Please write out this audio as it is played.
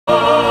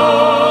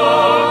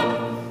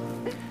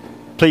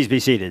Please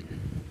be seated.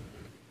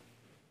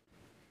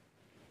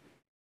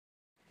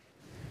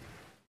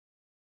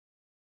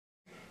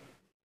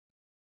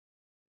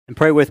 And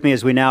pray with me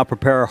as we now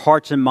prepare our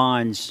hearts and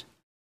minds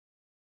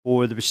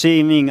for the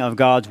receiving of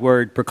God's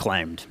word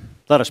proclaimed.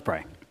 Let us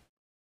pray.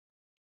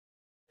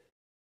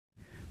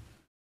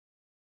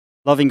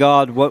 Loving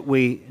God, what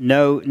we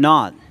know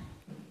not,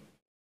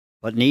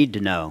 but need to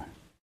know,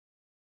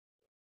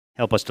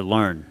 help us to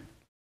learn.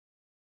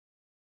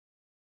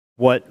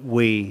 What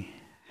we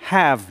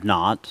have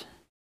not,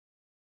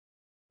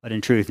 but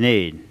in truth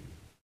need,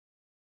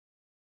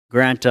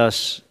 grant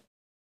us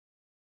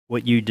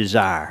what you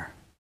desire.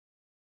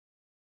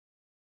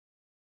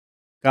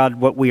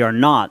 God, what we are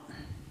not,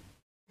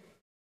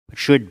 but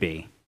should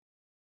be,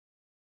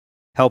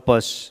 help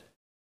us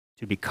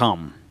to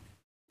become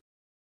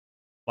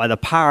by the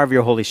power of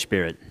your Holy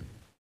Spirit,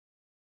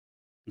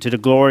 to the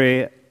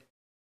glory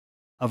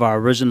of our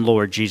risen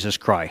Lord Jesus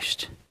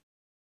Christ.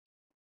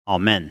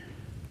 Amen.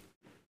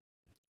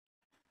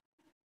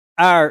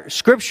 Our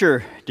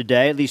scripture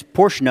today, at least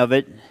portion of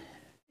it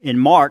in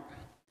Mark,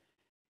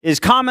 is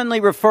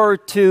commonly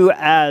referred to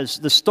as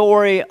the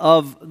story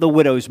of the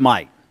widow's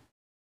mite.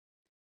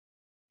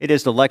 It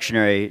is the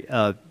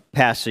lectionary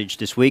passage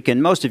this week,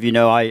 and most of you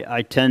know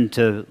I tend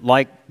to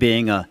like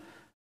being a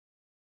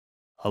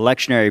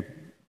lectionary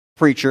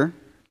preacher,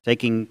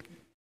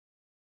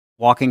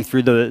 walking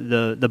through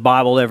the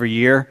Bible every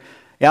year.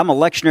 Yeah, I'm a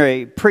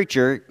lectionary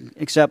preacher,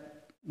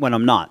 except when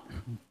I'm not.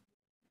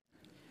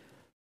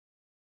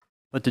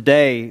 But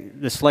today,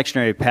 this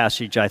lectionary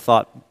passage I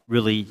thought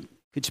really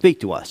could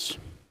speak to us.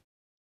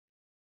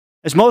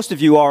 As most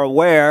of you are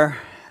aware,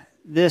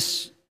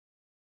 this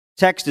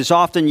text is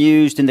often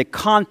used in the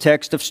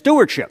context of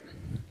stewardship,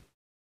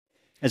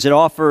 as it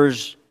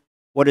offers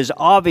what is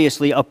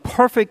obviously a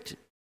perfect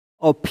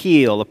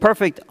appeal, a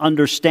perfect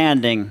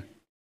understanding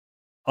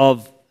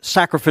of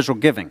sacrificial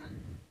giving.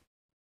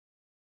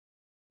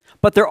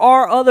 But there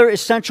are other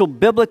essential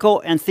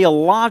biblical and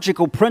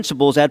theological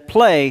principles at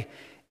play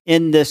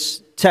in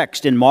this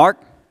text in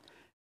Mark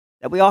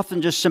that we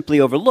often just simply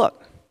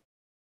overlook.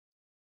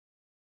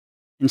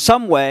 In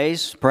some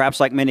ways, perhaps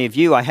like many of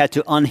you, I had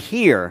to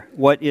unhear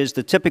what is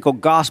the typical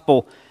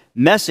gospel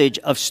message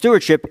of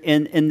stewardship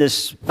in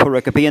this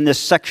pericope, in this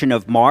section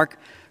of Mark.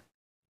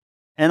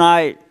 And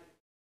I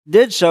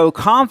did so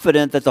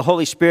confident that the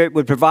Holy Spirit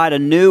would provide a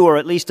new, or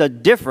at least a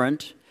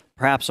different,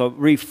 perhaps a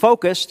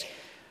refocused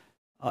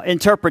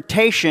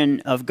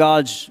interpretation of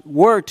God's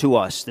word to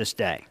us this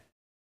day.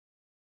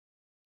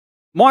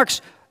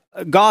 Mark's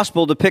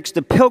gospel depicts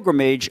the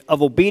pilgrimage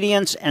of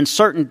obedience and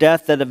certain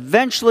death that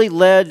eventually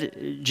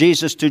led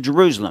Jesus to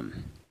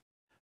Jerusalem,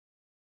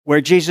 where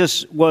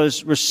Jesus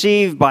was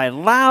received by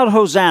loud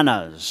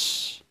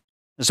hosannas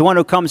as the one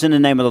who comes in the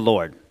name of the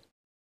Lord.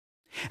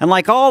 And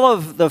like all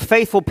of the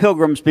faithful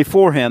pilgrims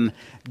before him,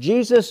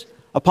 Jesus,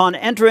 upon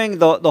entering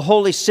the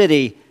holy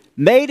city,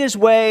 made his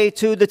way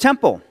to the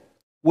temple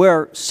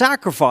where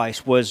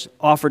sacrifice was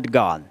offered to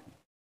God.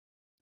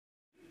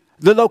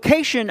 The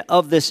location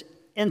of this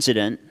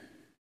incident,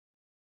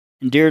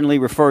 endearingly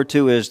referred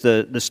to as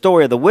the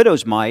story of the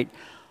widow's mite,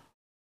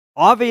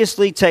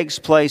 obviously takes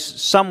place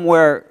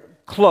somewhere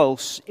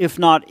close, if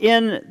not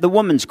in the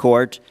women's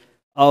court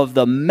of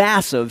the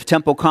massive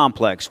temple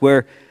complex,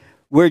 where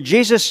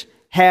Jesus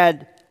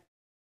had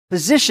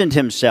positioned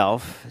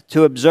himself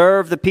to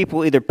observe the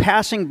people either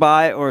passing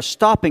by or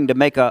stopping to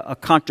make a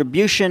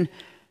contribution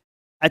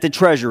at the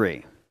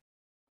treasury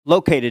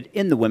located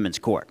in the women's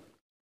court.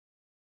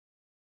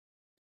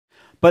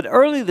 But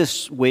early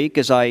this week,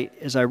 as I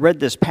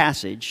read this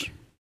passage,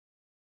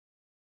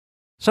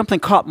 something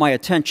caught my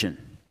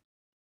attention.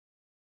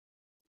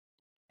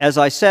 As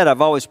I said, I've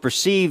always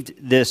perceived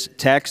this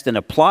text and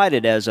applied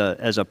it as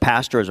a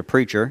pastor, as a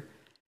preacher,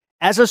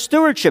 as a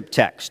stewardship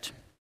text.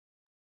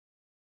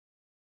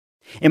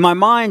 In my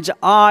mind's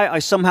eye, I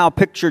somehow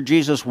picture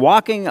Jesus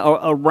walking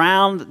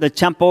around the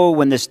temple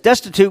when this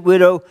destitute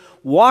widow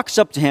walks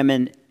up to him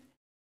and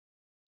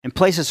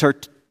places her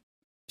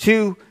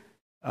two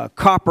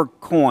copper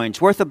coins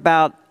worth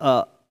about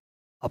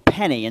a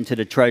penny into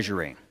the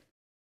treasury.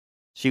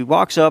 She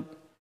walks up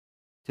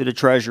to the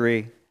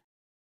treasury,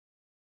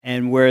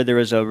 and where there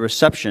is a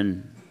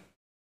reception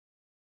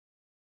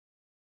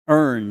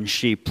urn,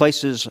 she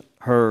places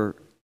her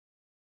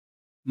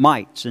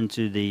mites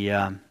into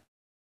the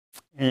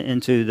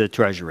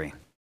treasury.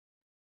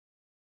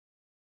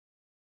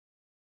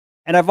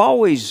 And I've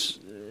always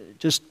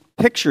just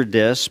pictured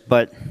this,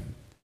 but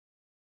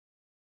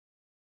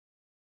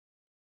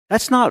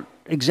that's not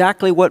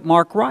exactly what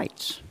Mark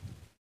writes.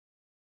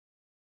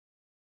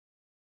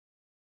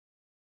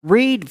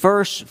 Read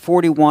verse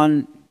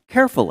 41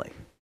 carefully,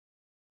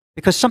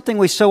 because something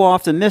we so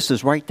often miss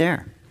is right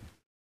there.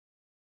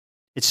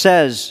 It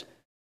says,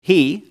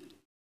 he,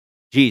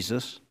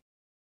 Jesus,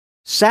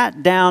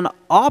 sat down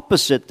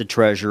opposite the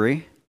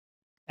treasury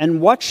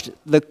and watched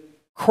the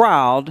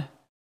crowd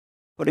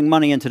putting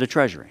money into the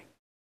treasury.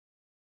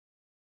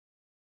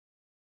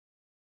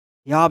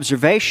 The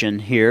observation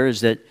here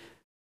is that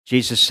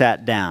Jesus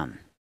sat down.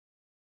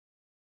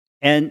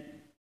 And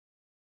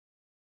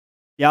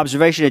the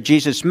observation that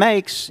Jesus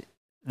makes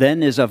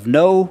then is of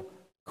no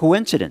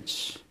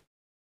coincidence.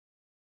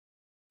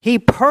 He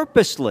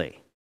purposely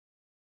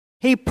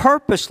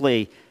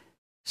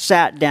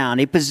sat down.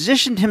 He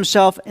positioned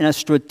himself in a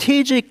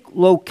strategic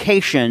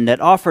location that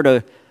offered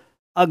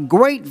a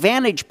great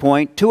vantage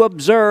point to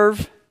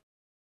observe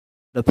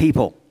the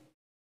people.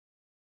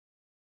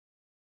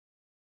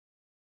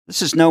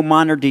 This is no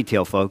minor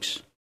detail,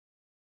 folks.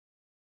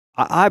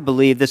 I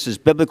believe this is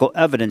biblical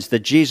evidence that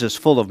Jesus,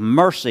 full of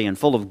mercy and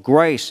full of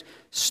grace,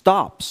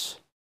 stops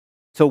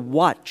to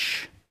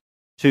watch,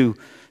 to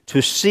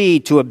see,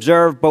 to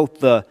observe both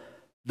the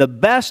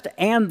best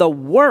and the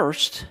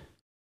worst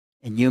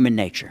in human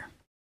nature.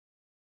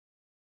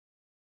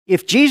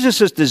 If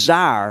Jesus'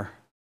 desire,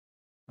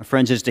 my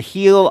friends, is to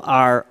heal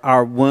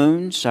our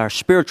wounds, our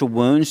spiritual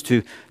wounds,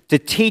 to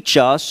teach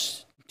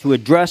us, to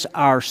address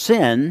our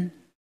sin,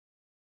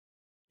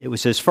 it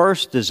was his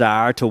first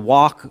desire to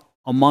walk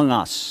among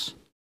us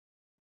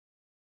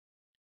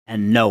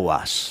and know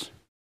us.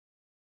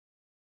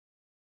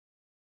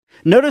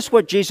 Notice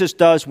what Jesus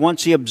does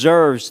once he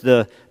observes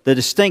the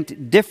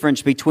distinct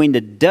difference between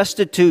the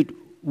destitute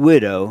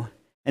widow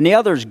and the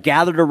others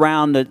gathered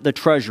around the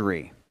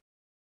treasury.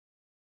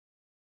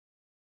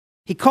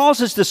 He calls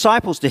his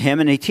disciples to him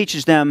and he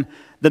teaches them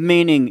the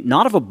meaning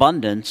not of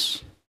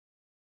abundance,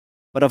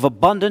 but of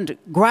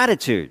abundant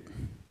gratitude.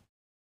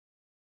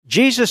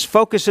 Jesus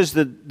focuses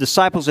the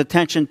disciples'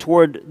 attention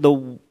toward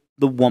the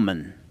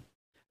woman,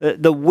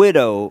 the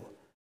widow,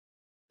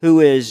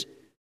 who is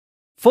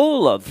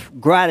full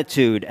of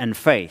gratitude and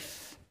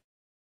faith.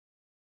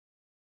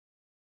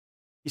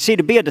 You see,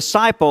 to be a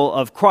disciple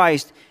of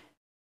Christ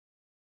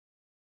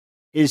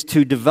is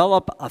to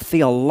develop a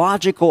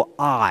theological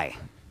eye,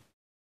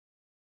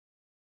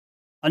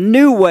 a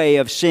new way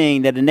of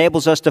seeing that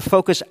enables us to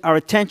focus our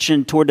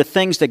attention toward the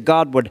things that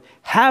God would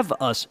have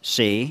us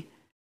see,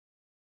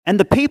 and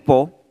the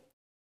people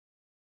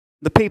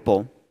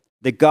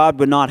that God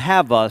would not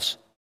have us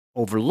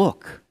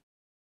overlook.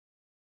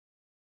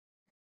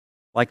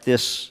 Like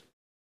this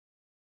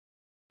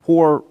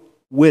poor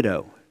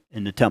widow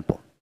in the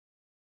temple.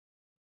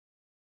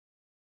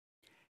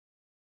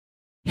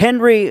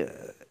 Henry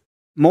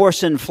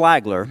Morrison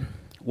Flagler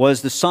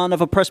was the son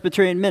of a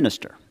Presbyterian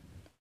minister.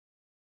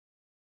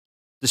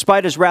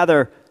 Despite his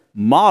rather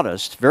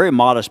modest, very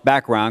modest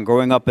background,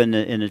 growing up in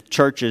a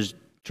church's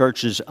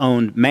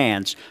owned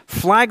manse,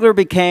 Flagler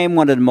became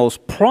one of the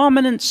most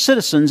prominent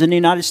citizens in the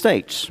United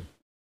States.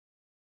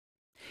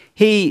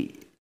 He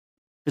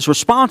is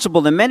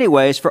responsible in many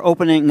ways for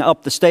opening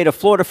up the state of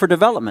Florida for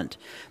development,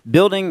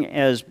 building,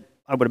 as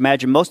I would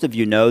imagine most of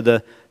you know,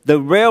 the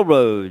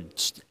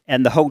railroads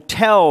and the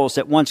hotels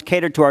that once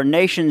catered to our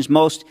nation's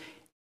most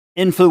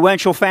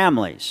influential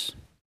families,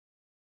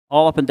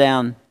 all up and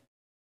down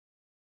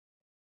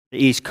the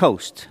east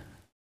coast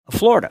of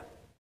Florida.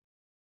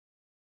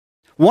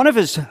 One of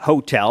his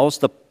hotels,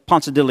 the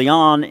Ponce de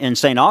Leon in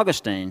St.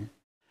 Augustine,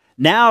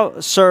 now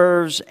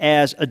serves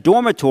as a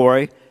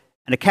dormitory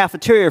and a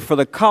cafeteria for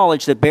the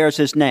college that bears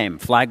his name,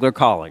 Flagler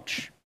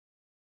College.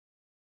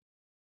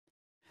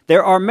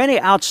 There are many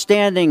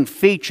outstanding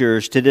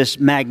features to this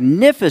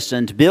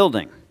magnificent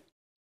building.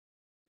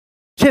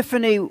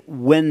 Tiffany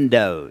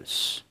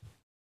windows,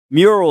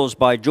 murals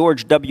by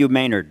George W.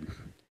 Maynard,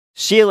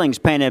 ceilings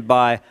painted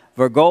by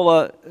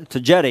Virgola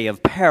Togetti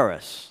of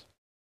Paris.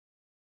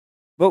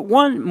 But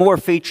one more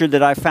feature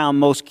that I found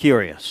most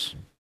curious.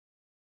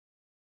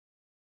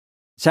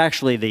 It's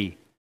actually the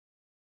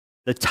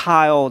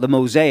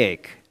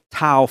mosaic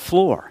tile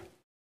floor.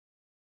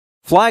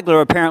 Flagler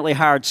apparently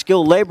hired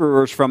skilled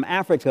laborers from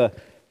Africa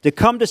to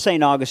come to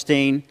St.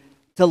 Augustine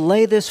to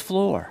lay this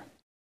floor.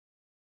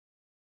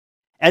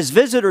 As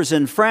visitors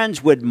and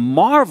friends would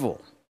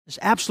marvel, just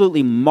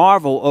absolutely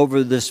marvel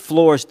over this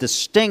floor's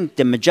distinct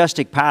and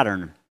majestic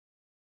pattern,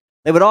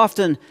 they would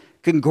often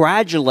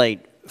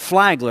congratulate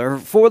Flagler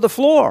for the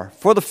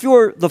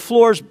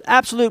floor's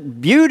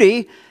absolute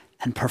beauty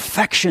and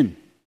perfection.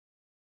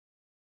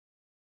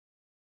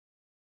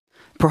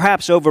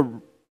 Perhaps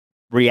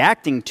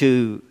overreacting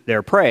to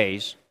their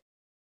praise,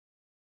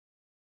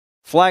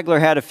 Flagler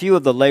had a few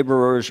of the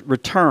laborers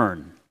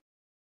return.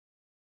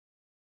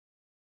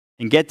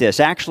 And get this,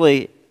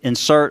 actually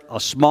insert a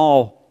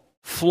small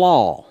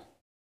flaw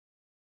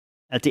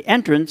at the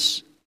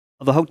entrance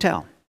of the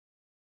hotel.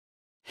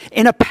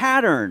 In a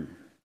pattern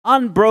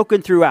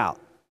unbroken throughout,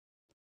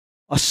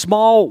 a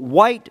small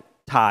white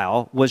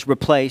tile was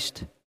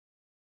replaced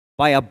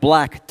by a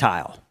black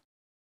tile.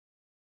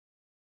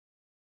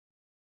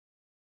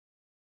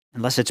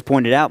 Unless it's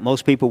pointed out,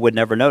 most people would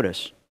never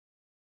notice.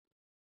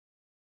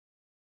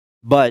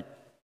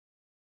 But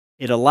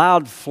it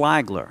allowed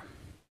Flagler,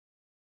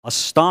 a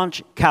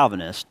staunch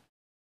Calvinist,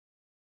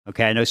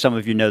 okay, I know some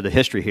of you know the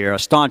history here, a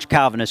staunch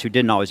Calvinist who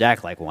didn't always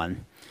act like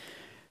one,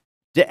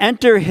 to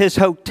enter his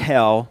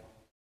hotel,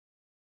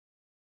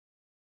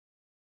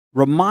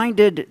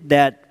 reminded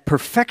that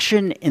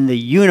perfection in the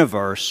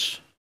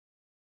universe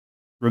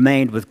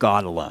remained with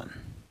God alone.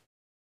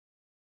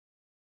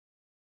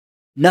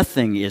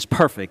 Nothing is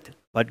perfect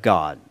but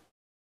God.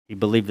 He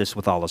believed this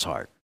with all his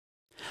heart.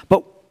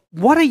 But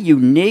what a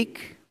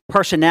unique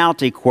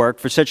personality quirk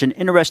for such an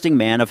interesting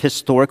man of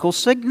historical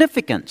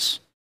significance.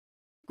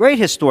 Great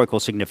historical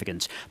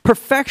significance.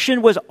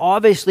 Perfection was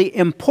obviously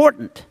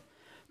important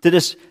to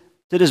this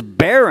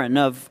baron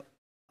of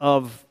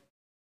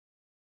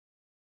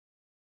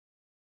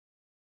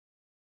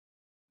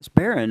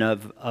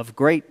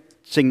great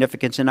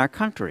significance in our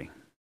country.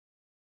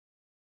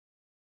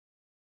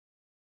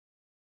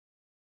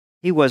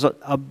 He was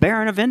a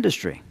baron of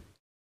industry.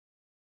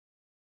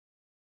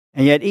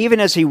 And yet, even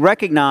as he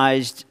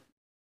recognized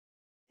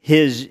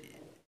his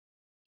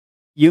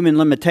human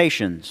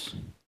limitations,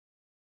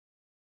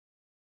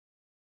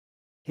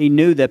 he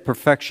knew that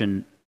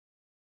perfection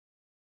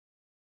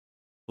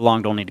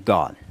belonged only to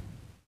God.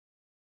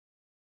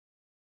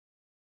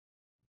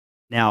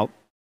 Now,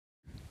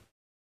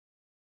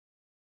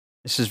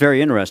 this is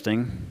very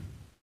interesting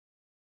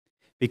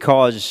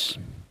because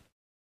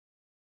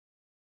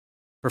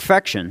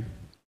perfection,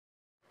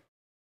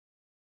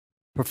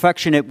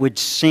 it would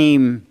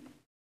seem,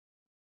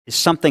 is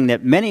something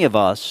that many of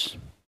us,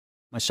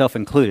 myself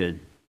included,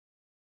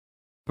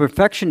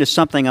 perfection is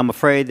something I'm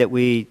afraid that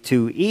we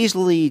too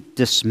easily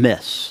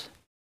dismiss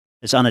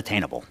as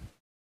unattainable.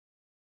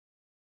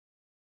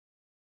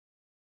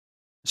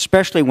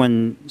 Especially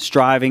when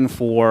striving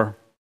for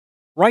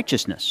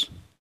righteousness.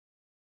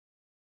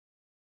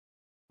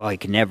 Well, you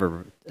can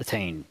never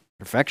attain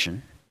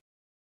perfection.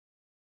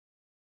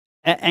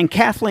 And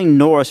Kathleen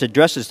Norris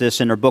addresses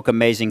this in her book,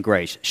 Amazing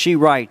Grace. She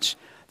writes,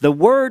 "The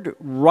word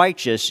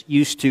righteous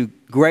used to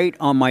grate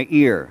on my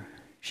ear,"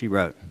 she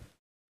wrote.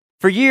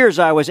 "For years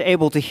I was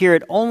able to hear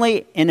it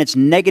only in its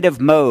negative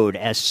mode,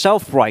 as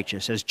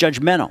self-righteous, as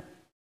judgmental.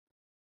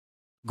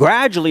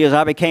 Gradually, as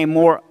I became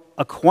more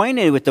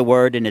acquainted with the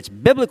word in its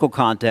biblical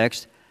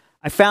context,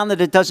 I found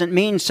that it doesn't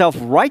mean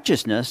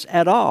self-righteousness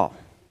at all,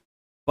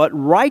 but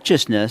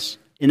righteousness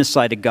in the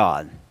sight of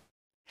God.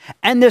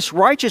 And this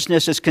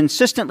righteousness is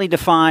consistently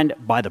defined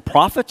by the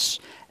prophets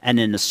and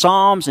in the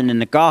Psalms and in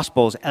the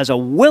Gospels as a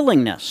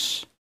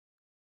willingness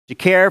to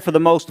care for the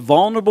most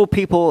vulnerable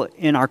people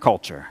in our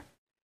culture,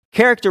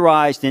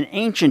 characterized in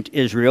ancient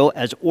Israel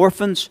as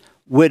orphans,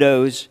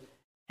 widows,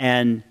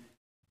 and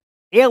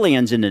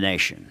aliens in the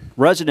nation,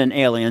 resident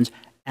aliens,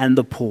 and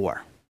the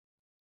poor."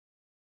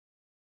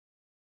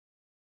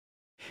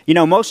 You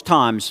know, most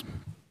times,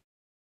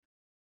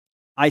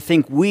 I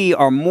think we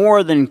are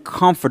more than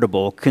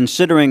comfortable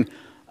considering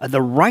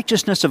the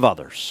righteousness of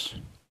others,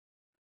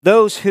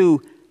 those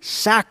who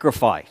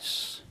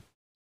sacrifice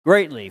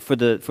greatly for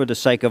the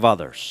sake of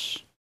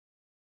others.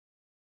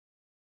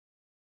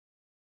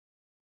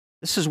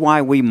 This is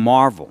why we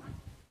marvel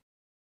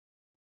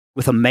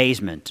with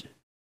amazement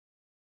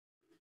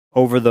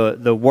over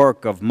the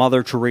work of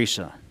Mother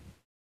Teresa,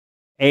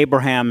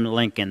 Abraham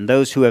Lincoln,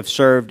 those who have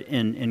served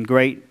in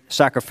great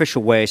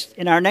sacrificial ways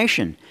in our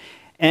nation,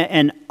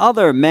 and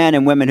other men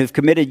and women who've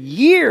committed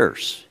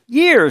years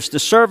to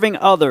serving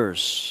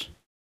others.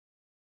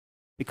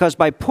 Because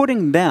by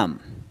putting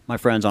them, my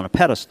friends, on a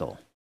pedestal,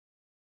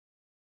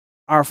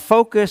 our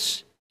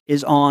focus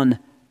is on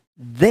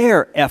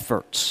their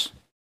efforts,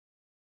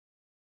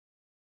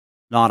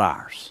 not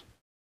ours.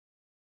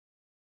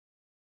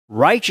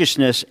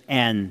 Righteousness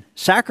and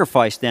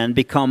sacrifice then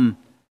become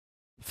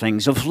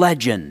things of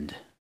legend,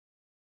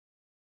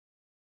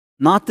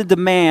 not the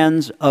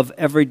demands of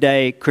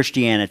everyday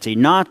Christianity,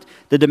 not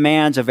the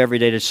demands of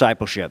everyday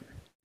discipleship,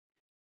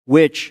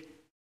 which,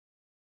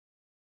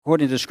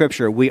 according to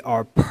Scripture, we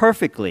are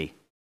perfectly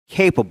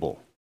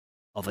capable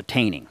of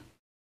attaining.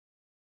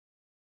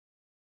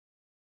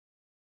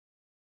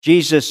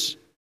 Jesus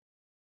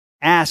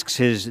asks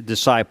his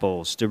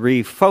disciples to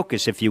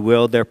refocus, if you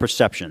will, their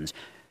perceptions,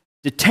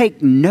 to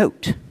take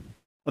note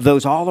of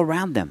those all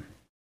around them.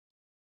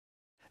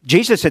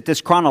 Jesus, at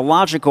this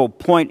chronological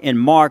point in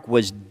Mark,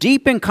 was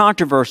deep in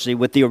controversy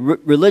with the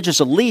religious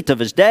elite of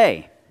his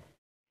day.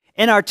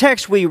 In our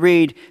text, we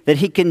read that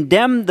he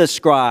condemned the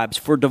scribes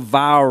for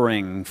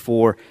devouring,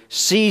 for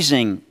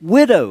seizing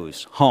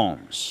widows'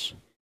 homes.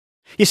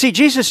 You see,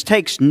 Jesus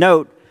takes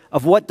note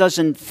of what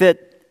doesn't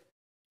fit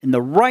in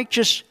the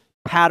righteous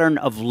pattern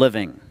of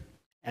living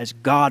as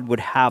God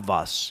would have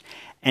us,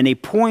 and he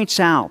points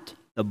out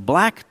the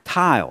black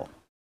tile,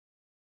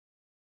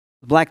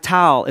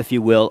 if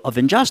you will, of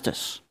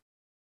injustice.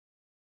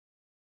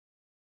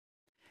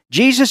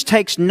 Jesus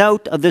takes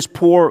note of this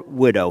poor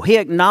widow. He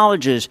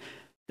acknowledges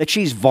that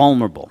she's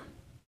vulnerable,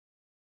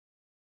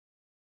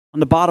 on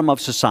the bottom of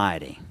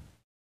society,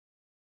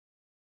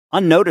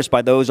 unnoticed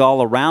by those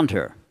all around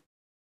her,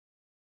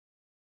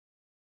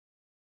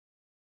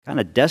 kind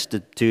of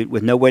destitute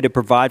with no way to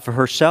provide for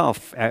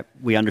herself,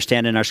 we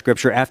understand in our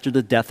Scripture, after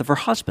the death of her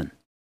husband.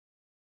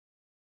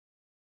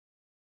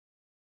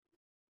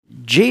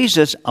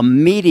 Jesus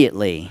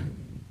immediately,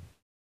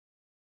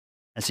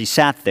 as he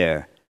sat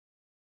there,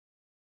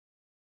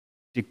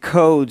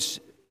 decodes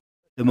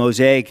the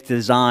Mosaic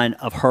design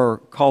of her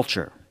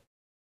culture.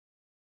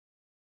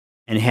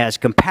 and has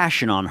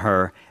compassion on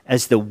her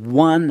as the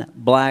one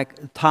black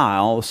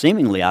tile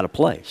seemingly out of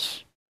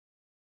place.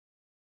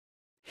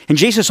 And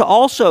Jesus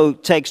also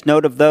takes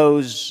note of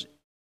those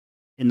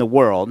in the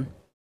world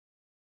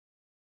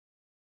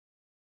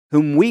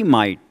whom we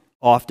might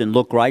often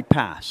look right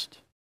past.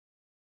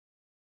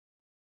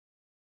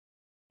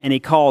 And he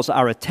calls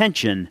our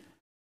attention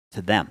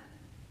to them.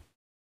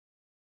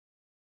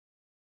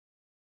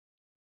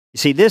 You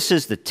see, this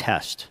is the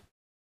test.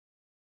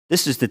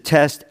 This is the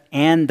test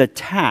and the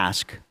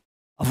task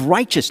of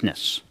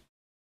righteousness.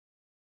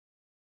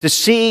 To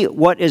see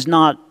what is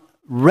not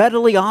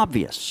readily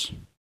obvious.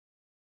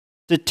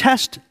 To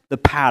test the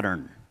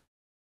pattern.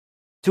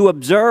 To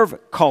observe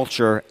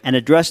culture and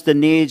address the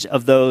needs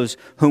of those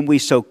whom we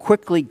so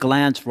quickly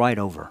glance right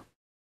over.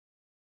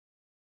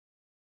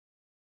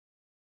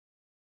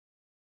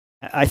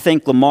 I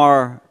think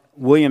Lamar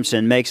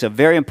Williamson makes a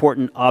very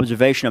important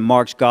observation of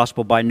Mark's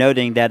gospel by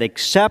noting that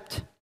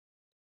except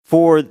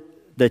for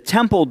the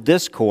temple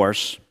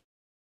discourse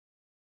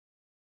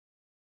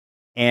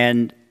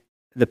and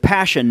the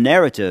passion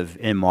narrative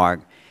in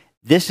Mark,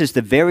 this is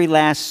the very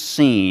last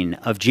scene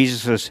of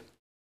Jesus'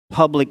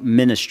 public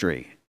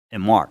ministry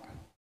in Mark,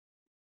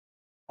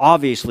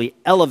 obviously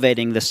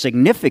elevating the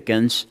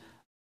significance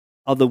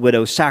of the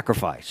widow's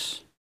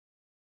sacrifice.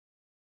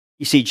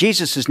 You see,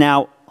 Jesus is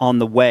now on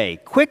the way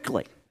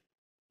quickly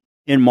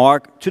in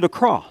Mark to the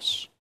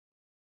cross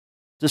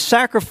to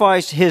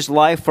sacrifice his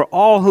life for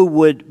all who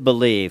would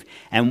believe.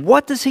 And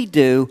what does he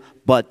do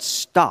but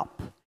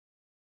stop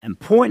and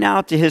point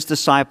out to his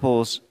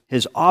disciples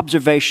his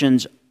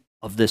observations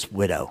of this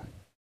widow?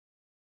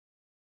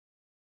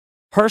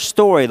 Her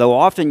story, though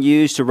often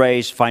used to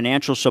raise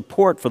financial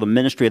support for the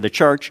ministry of the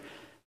church,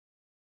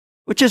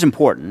 which is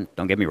important,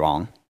 don't get me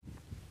wrong,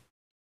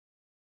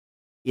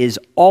 is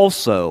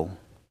also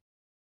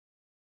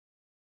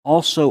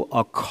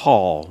a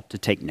call to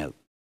take note,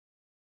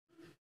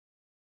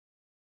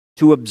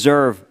 to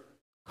observe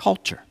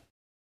culture,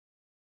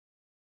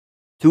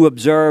 to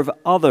observe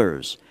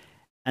others,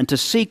 and to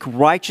seek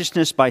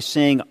righteousness by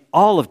seeing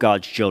all of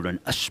God's children,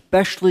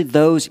 especially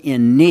those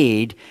in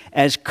need,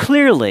 as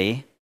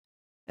clearly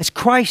as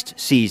Christ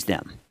sees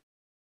them.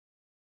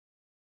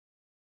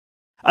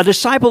 A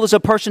disciple is a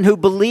person who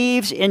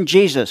believes in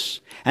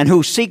Jesus and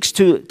who seeks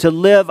to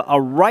live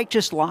a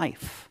righteous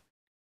life,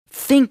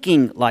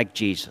 thinking like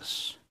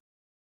Jesus,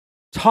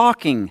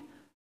 talking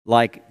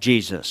like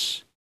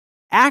Jesus,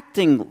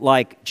 acting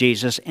like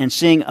Jesus, and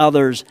seeing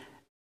others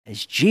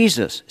as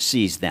Jesus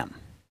sees them.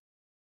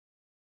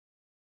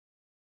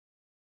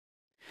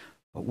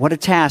 But what a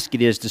task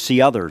it is to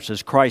see others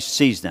as Christ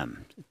sees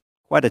them.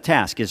 Quite a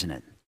task, isn't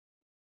it?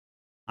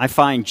 I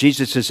find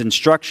Jesus'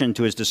 instruction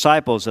to his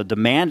disciples a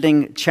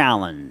demanding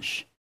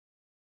challenge.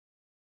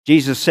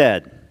 Jesus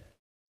said,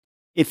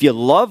 "If you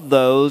love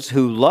those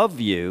who love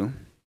you,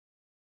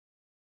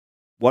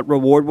 what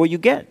reward will you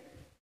get?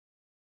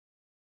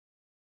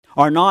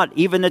 Are not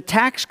even the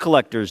tax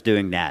collectors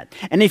doing that?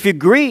 And if you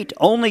greet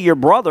only your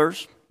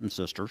brothers and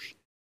sisters,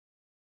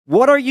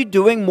 what are you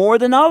doing more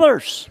than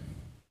others?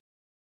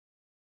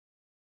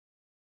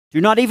 Do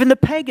not even the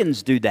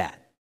pagans do that?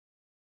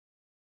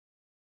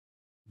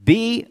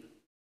 Be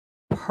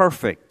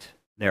perfect,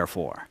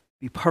 therefore.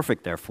 Be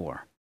perfect,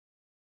 therefore,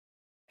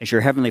 as your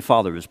heavenly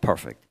Father is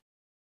perfect."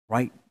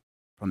 Right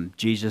from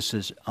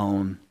Jesus'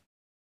 own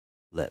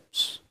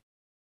lips.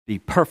 Be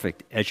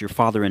perfect as your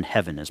Father in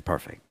heaven is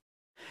perfect.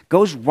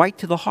 Goes right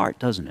to the heart,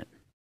 doesn't it?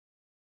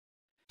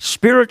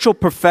 Spiritual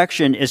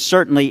perfection is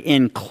certainly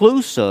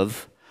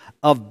inclusive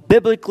of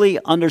biblically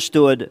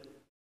understood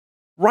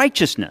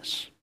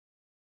righteousness.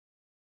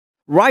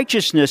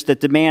 Righteousness that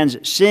demands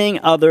seeing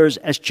others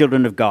as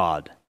children of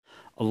God,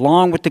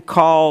 along with the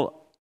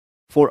call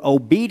for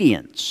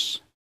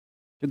obedience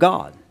to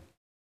God.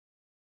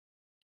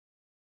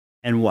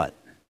 And what?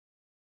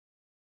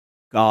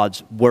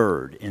 God's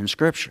word in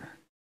Scripture.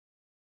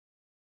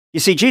 You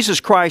see, Jesus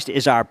Christ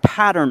is our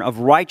pattern of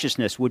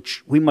righteousness,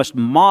 which we must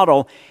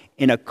model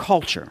in a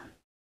culture,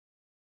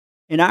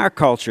 in our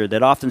culture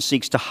that often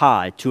seeks to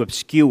hide, to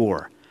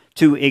obscure,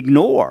 to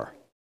ignore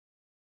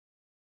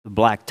the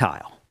black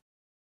tile.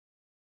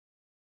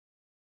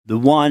 The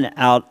one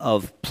out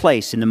of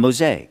place in the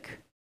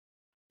mosaic,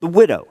 the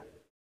widow,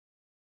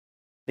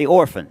 the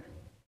orphan,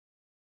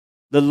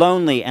 the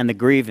lonely and the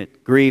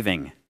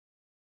grieving.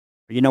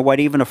 You know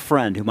what? Even a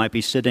friend who might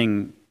be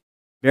sitting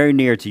very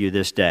near to you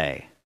this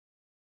day.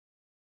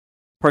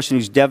 A person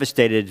who's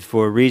devastated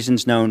for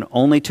reasons known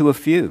only to a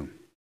few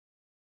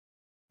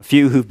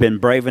who've been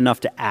brave enough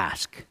to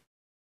ask,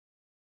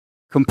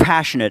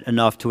 compassionate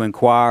enough to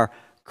inquire,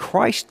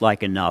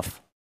 Christ-like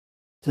enough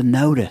to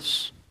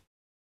notice,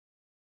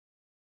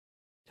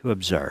 to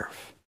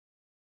observe.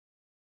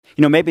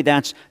 You know, maybe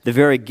that's the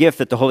very gift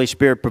that the Holy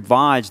Spirit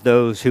provides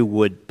those who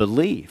would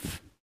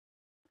believe.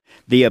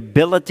 The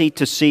ability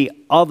to see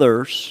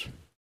others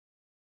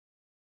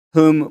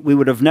whom we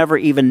would have never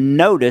even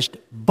noticed,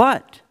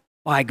 but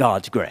by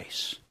God's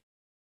grace.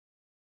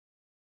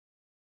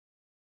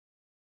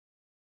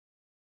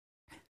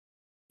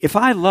 If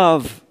I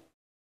love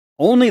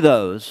only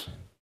those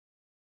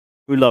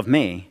who love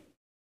me,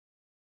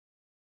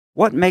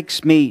 what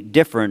makes me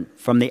different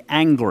from the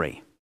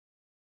angry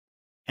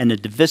and the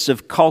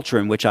divisive culture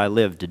in which I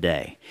live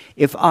today?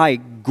 If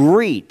I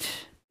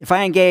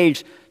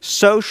engage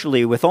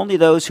socially with only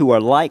those who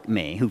are like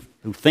me, who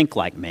think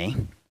like me,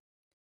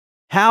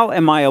 how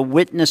am I a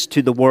witness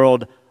to the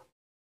world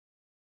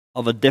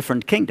of a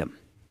different kingdom?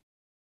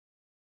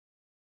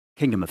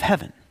 Kingdom of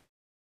heaven.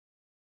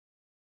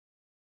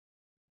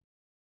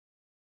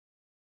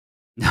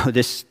 No,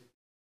 this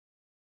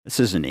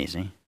isn't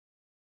easy.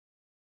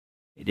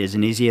 It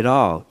isn't easy at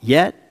all.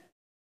 Yet,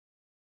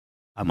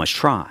 I must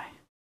try.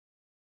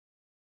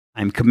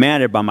 I'm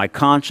commanded by my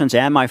conscience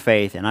and my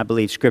faith, and I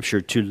believe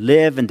Scripture, to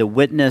live and to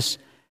witness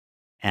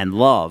and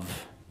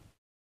love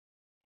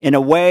in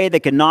a way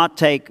that cannot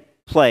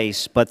take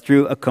place but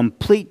through a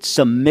complete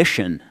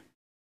submission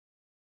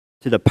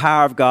to the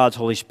power of God's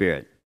Holy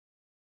Spirit,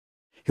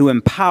 who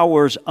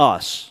empowers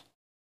us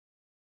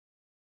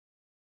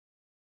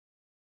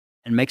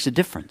and makes a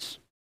difference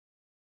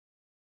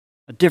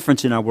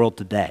in our world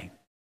today.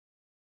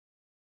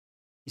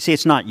 You see,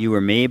 it's not you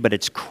or me, but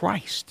it's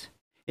Christ.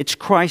 It's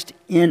Christ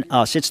in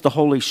us. It's the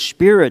Holy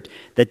Spirit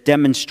that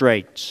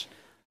demonstrates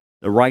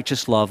the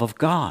righteous love of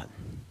God.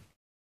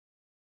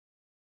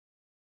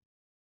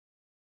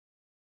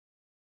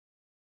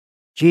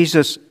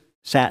 Jesus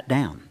sat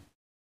down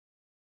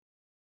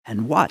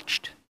and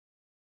watched.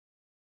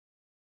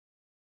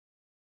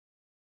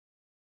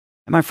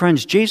 And my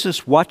friends,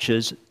 Jesus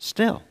watches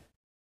still.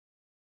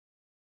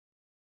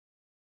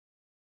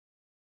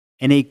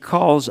 And he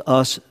calls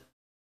us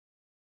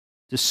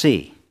to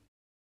see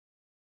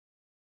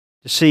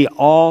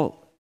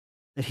all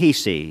that he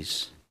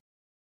sees,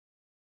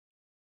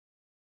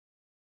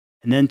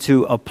 and then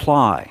to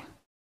apply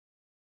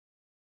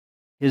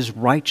his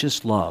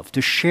righteous love,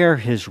 to share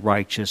his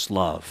righteous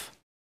love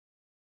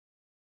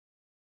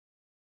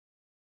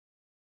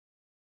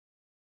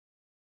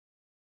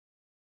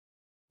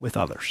with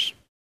others.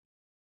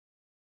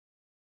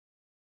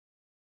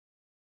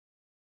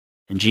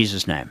 In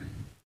Jesus' name,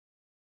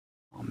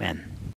 amen.